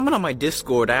Someone on my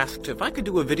Discord asked if I could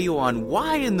do a video on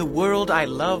why in the world I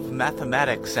love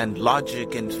mathematics and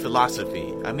logic and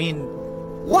philosophy. I mean,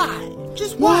 why?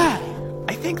 Just why?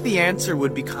 I think the answer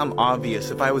would become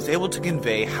obvious if I was able to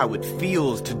convey how it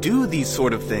feels to do these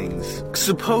sort of things.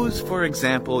 Suppose, for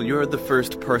example, you're the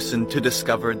first person to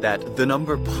discover that the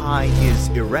number pi is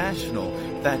irrational,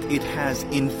 that it has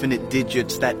infinite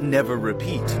digits that never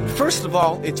repeat. First of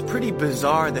all, it's pretty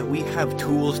bizarre that we have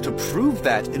tools to prove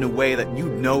that in a way that you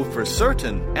know for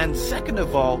certain. And second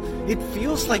of all, it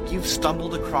feels like you've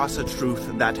stumbled across a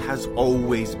truth that has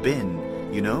always been.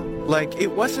 You know? Like,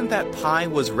 it wasn't that pi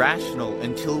was rational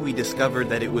until we discovered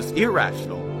that it was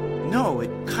irrational. No,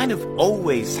 it kind of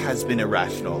always has been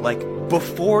irrational. Like,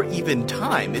 before even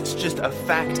time, it's just a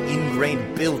fact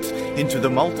ingrained built into the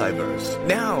multiverse.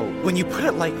 Now, when you put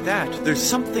it like that, there's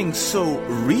something so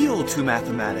real to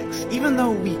mathematics. Even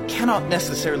though we cannot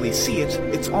necessarily see it,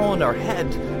 it's all in our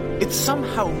head. It's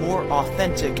somehow more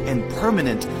authentic and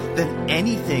permanent than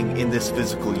anything in this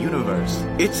physical universe.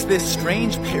 It's this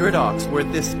strange paradox where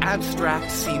this abstract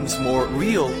seems more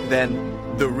real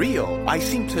than the real. I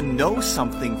seem to know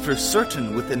something for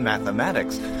certain within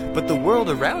mathematics, but the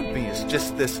world around me is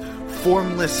just this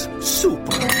formless soup.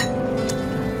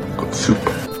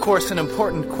 Of course, an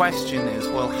important question is,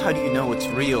 well, how do you know it's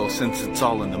real since it's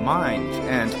all in the mind?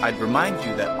 And I'd remind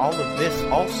you that all of this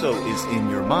also is in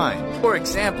your mind. For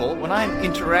example, when I'm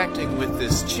interacting with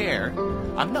this chair,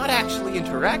 I'm not actually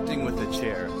interacting with the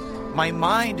chair. My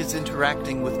mind is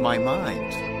interacting with my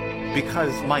mind.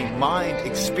 Because my mind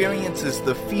experiences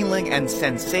the feeling and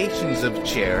sensations of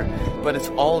chair, but it's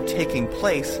all taking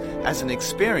place as an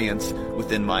experience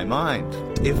within my mind.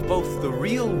 If both the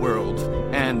real world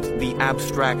and the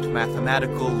abstract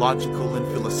mathematical, logical, and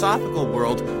philosophical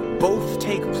world both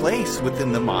take place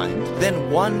within the mind,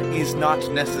 then one is not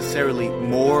necessarily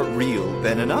more real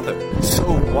than another. So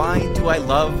why do I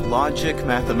love logic,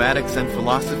 mathematics, and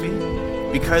philosophy?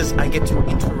 Because I get to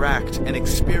interact and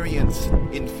experience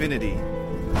infinity.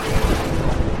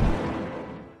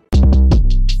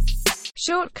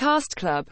 Shortcast Club